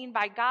and seen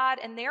by God,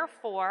 and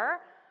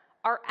therefore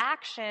our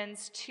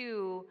actions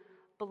too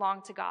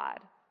belong to God.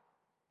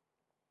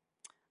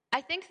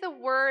 I think the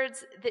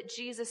words that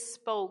Jesus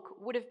spoke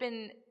would have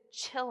been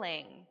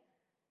chilling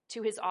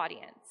to his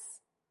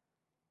audience.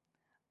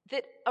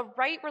 That a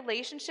right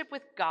relationship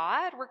with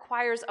God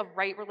requires a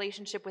right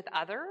relationship with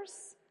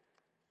others.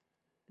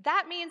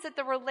 That means that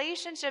the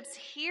relationships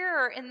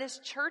here in this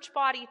church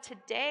body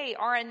today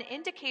are an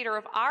indicator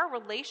of our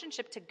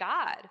relationship to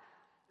God.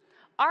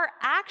 Our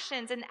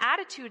actions and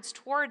attitudes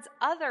towards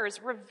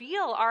others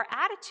reveal our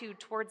attitude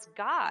towards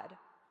God.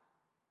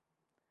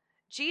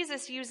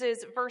 Jesus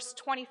uses verse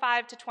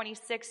 25 to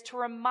 26 to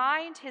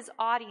remind his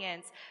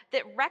audience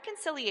that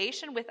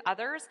reconciliation with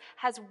others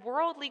has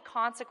worldly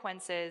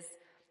consequences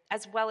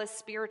as well as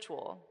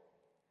spiritual.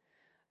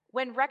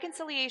 When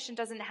reconciliation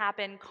doesn't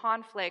happen,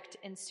 conflict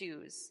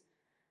ensues.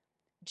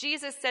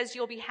 Jesus says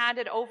you'll be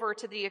handed over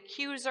to the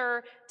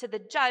accuser, to the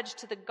judge,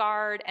 to the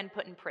guard, and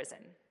put in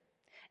prison.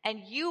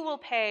 And you will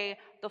pay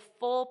the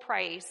full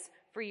price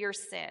for your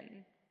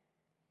sin.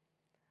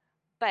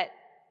 But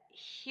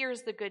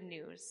here's the good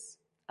news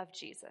of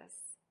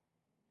Jesus.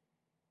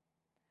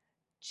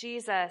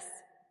 Jesus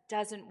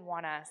doesn't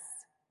want us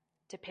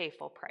to pay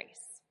full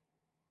price.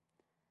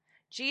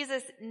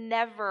 Jesus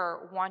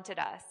never wanted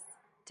us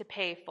to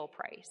pay full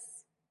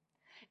price.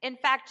 In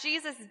fact,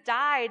 Jesus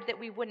died that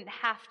we wouldn't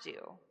have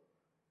to.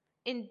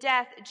 In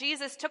death,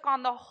 Jesus took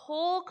on the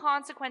whole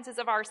consequences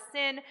of our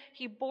sin.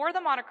 He bore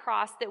them on a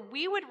cross that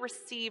we would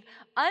receive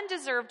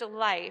undeserved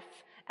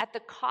life at the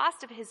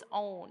cost of his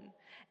own.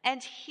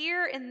 And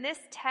here in this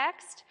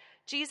text,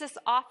 Jesus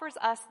offers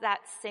us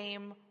that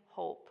same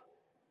hope.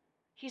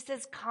 He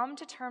says, come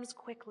to terms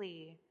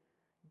quickly.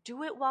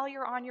 Do it while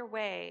you're on your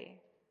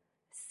way.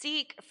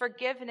 Seek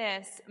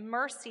forgiveness,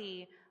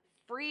 mercy,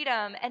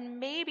 freedom, and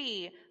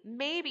maybe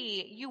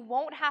you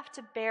won't have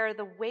to bear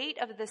the weight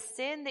of the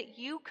sin that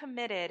you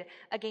committed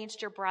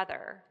against your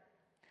brother.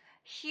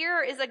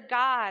 Here is a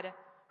God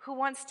who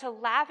wants to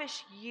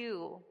lavish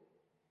you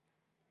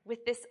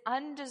with this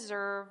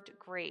undeserved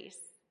grace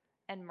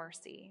and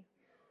mercy.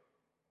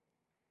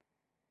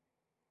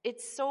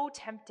 It's so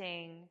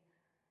tempting.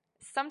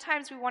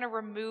 Sometimes we want to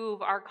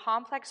remove our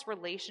complex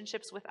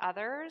relationships with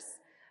others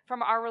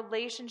from our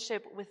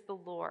relationship with the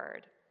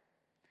Lord.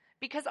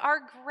 Because our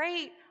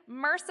great,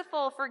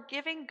 merciful,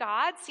 forgiving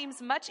God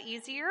seems much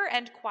easier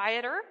and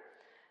quieter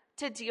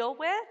to deal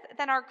with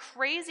than our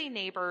crazy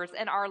neighbors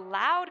and our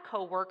loud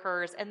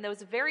coworkers and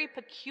those very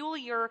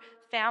peculiar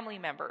family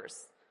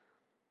members.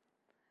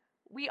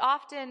 We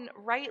often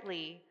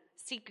rightly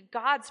seek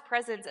God's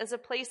presence as a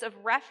place of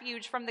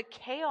refuge from the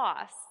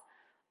chaos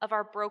of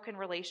our broken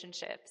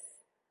relationships.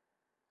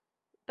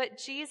 But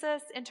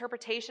Jesus'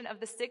 interpretation of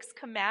the sixth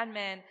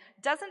commandment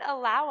doesn't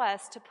allow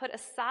us to put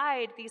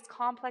aside these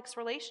complex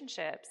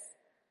relationships.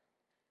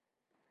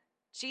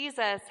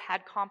 Jesus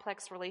had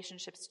complex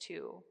relationships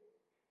too.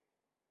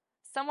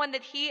 Someone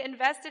that he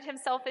invested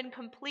himself in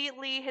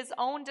completely, his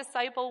own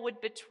disciple,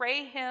 would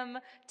betray him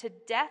to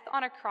death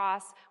on a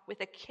cross with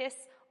a kiss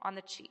on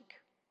the cheek.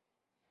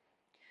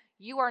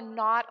 You are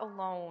not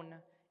alone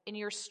in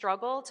your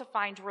struggle to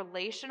find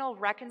relational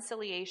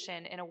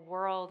reconciliation in a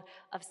world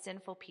of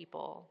sinful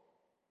people.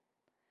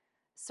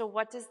 So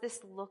what does this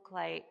look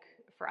like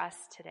for us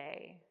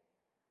today?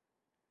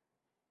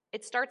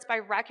 It starts by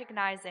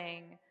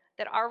recognizing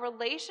that our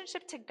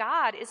relationship to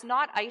God is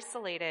not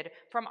isolated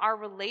from our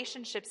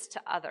relationships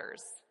to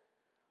others.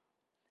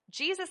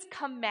 Jesus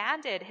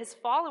commanded his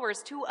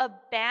followers to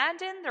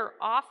abandon their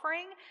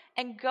offering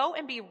and go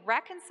and be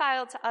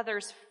reconciled to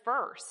others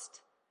first.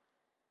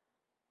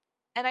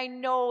 And I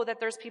know that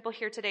there's people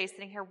here today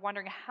sitting here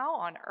wondering how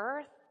on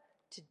earth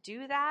to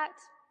do that.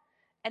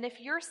 And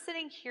if you're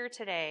sitting here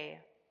today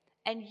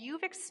and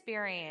you've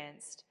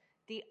experienced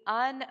the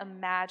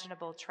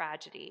unimaginable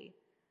tragedy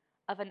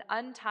of an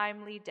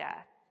untimely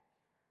death,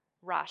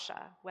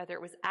 Rasha, whether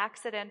it was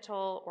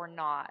accidental or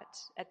not,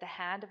 at the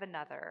hand of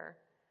another,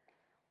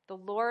 the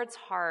Lord's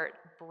heart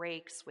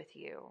breaks with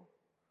you.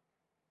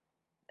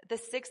 The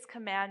sixth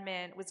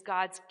commandment was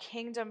God's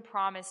kingdom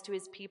promise to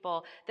his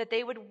people that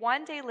they would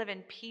one day live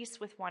in peace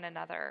with one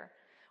another,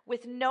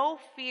 with no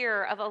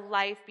fear of a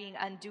life being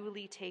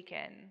unduly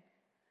taken.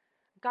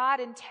 God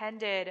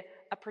intended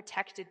a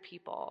protected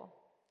people.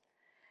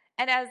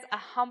 And as a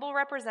humble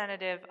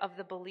representative of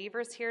the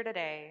believers here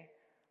today,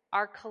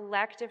 our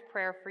collective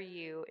prayer for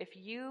you, if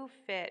you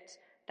fit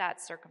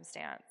that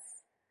circumstance,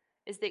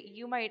 is that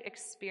you might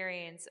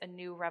experience a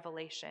new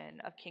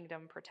revelation of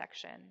kingdom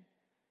protection.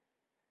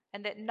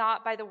 And that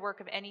not by the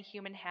work of any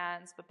human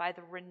hands, but by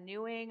the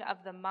renewing of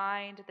the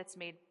mind that's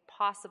made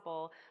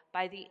possible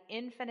by the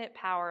infinite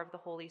power of the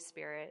Holy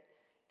Spirit,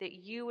 that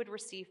you would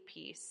receive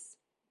peace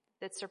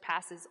that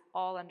surpasses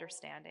all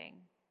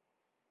understanding.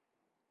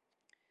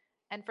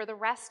 And for the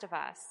rest of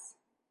us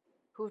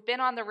who've been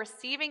on the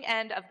receiving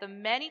end of the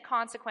many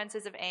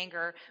consequences of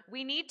anger,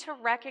 we need to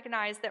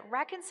recognize that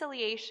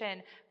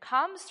reconciliation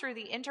comes through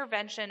the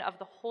intervention of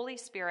the Holy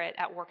Spirit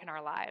at work in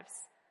our lives.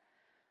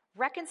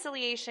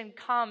 Reconciliation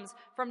comes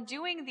from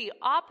doing the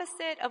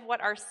opposite of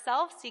what our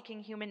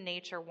self-seeking human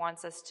nature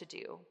wants us to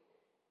do.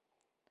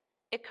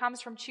 It comes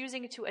from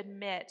choosing to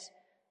admit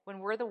when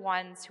we're the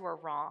ones who are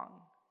wrong,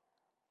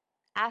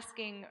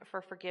 asking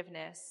for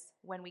forgiveness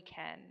when we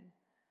can,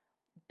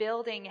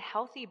 building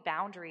healthy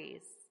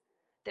boundaries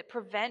that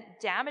prevent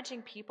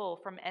damaging people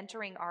from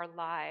entering our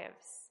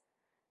lives,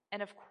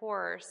 and of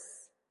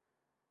course,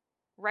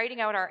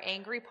 writing out our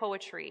angry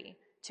poetry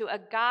to a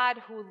God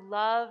who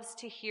loves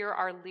to hear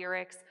our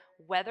lyrics,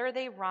 whether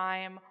they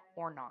rhyme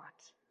or not.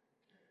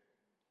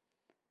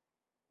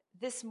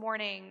 This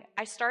morning,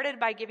 I started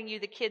by giving you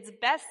the kids'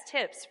 best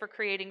tips for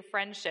creating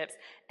friendships,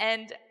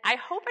 and I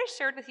hope I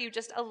shared with you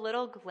just a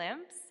little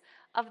glimpse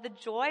of the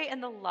joy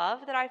and the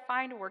love that I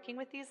find working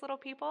with these little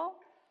people.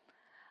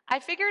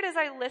 I figured as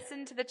I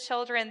listened to the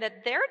children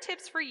that their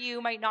tips for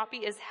you might not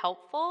be as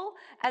helpful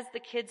as the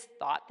kids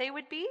thought they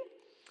would be.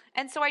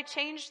 And so I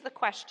changed the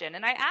question,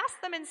 and I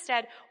asked them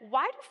instead,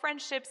 why do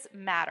friendships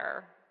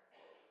matter?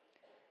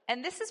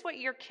 And this is what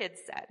your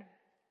kids said.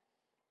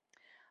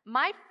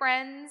 My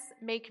friends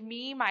make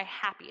me my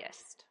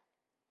happiest.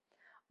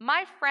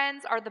 My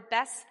friends are the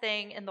best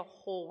thing in the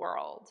whole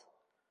world.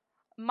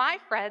 My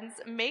friends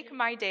make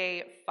my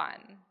day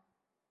fun.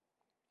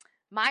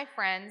 My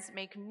friends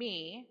make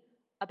me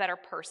a better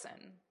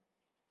person.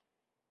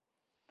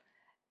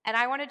 And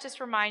I want to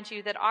just remind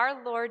you that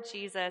our Lord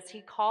Jesus,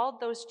 he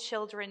called those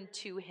children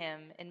to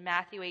him in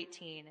Matthew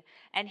 18,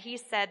 and he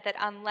said that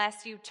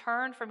unless you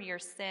turn from your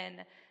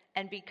sin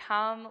and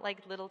become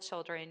like little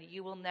children,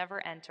 you will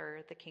never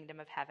enter the kingdom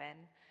of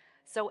heaven.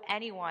 So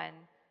anyone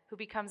who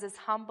becomes as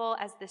humble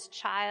as this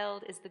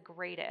child is the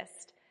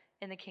greatest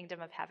in the kingdom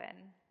of heaven.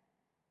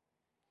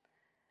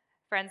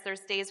 Friends,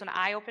 there's days when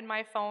I open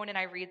my phone and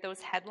I read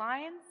those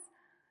headlines,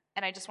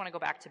 and I just want to go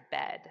back to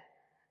bed.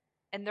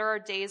 And there are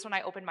days when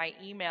I open my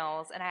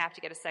emails and I have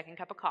to get a second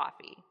cup of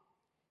coffee.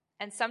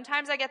 And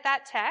sometimes I get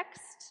that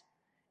text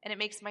and it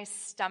makes my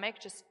stomach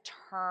just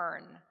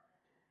turn.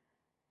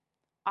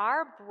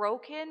 Our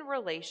broken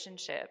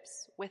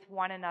relationships with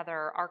one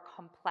another are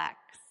complex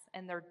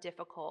and they're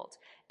difficult.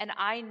 And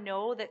I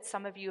know that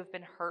some of you have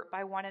been hurt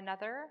by one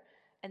another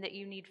and that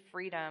you need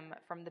freedom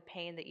from the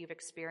pain that you've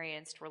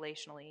experienced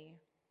relationally.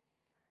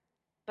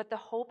 But the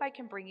hope I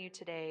can bring you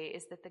today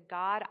is that the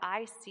God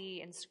I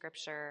see in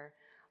Scripture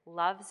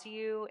loves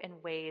you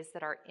in ways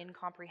that are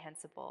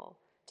incomprehensible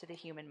to the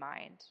human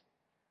mind.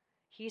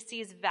 He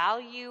sees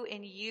value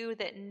in you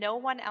that no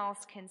one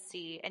else can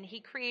see, and he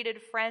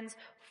created friends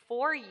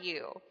for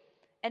you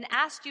and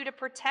asked you to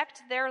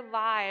protect their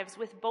lives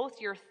with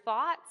both your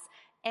thoughts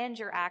and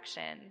your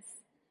actions.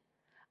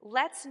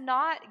 Let's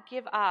not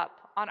give up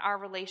on our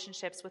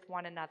relationships with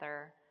one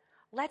another.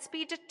 Let's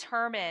be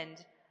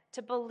determined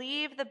to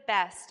believe the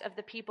best of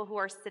the people who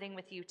are sitting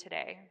with you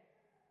today.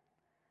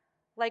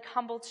 Like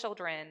humble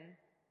children,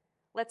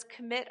 let's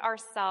commit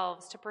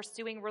ourselves to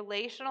pursuing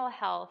relational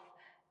health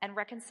and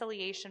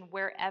reconciliation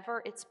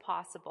wherever it's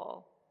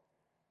possible.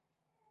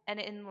 And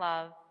in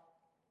love,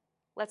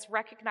 let's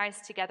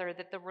recognize together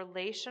that the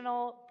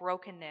relational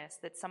brokenness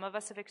that some of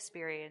us have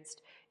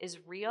experienced is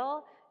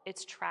real,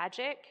 it's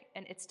tragic,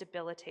 and it's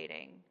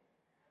debilitating.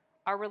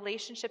 Our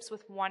relationships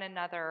with one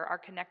another are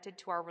connected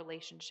to our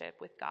relationship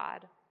with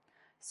God.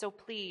 So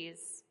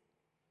please,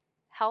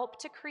 help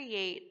to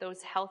create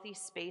those healthy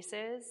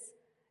spaces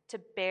to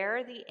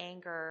bear the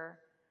anger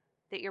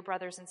that your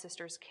brothers and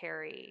sisters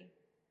carry.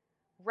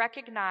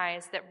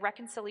 Recognize that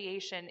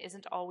reconciliation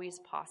isn't always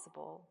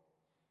possible.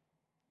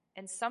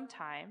 And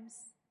sometimes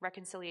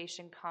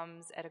reconciliation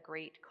comes at a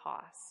great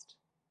cost.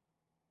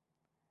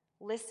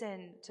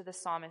 Listen to the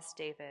psalmist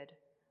David,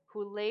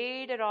 who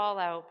laid it all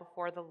out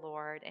before the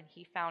Lord, and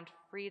he found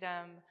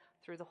freedom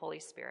through the Holy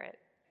Spirit.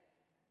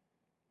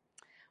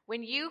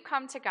 When you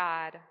come to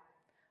God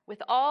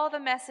with all the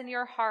mess in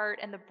your heart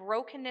and the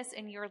brokenness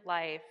in your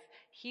life,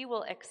 he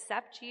will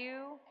accept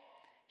you,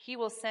 he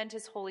will send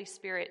his Holy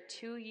Spirit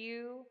to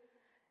you,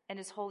 and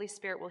his Holy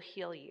Spirit will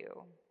heal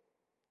you.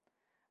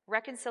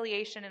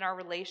 Reconciliation in our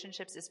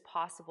relationships is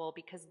possible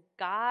because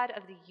God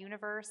of the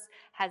universe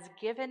has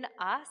given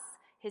us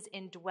his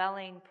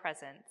indwelling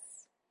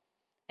presence,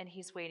 and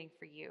he's waiting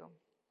for you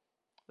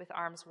with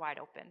arms wide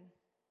open.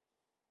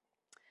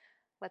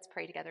 Let's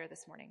pray together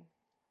this morning.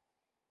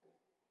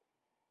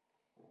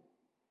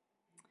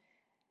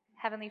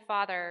 Heavenly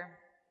Father,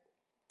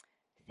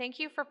 thank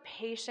you for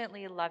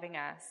patiently loving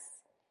us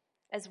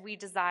as we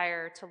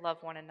desire to love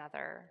one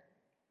another.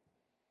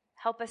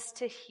 Help us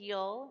to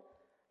heal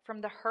from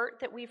the hurt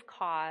that we've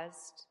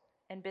caused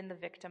and been the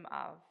victim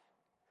of.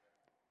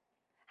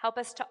 Help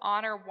us to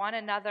honor one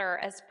another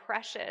as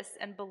precious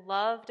and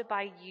beloved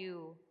by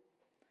you.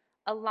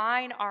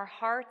 Align our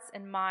hearts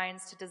and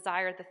minds to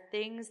desire the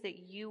things that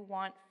you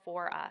want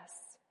for us.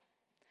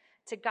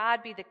 To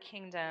God be the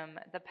kingdom,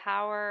 the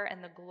power,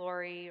 and the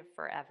glory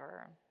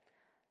forever.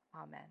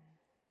 Amen.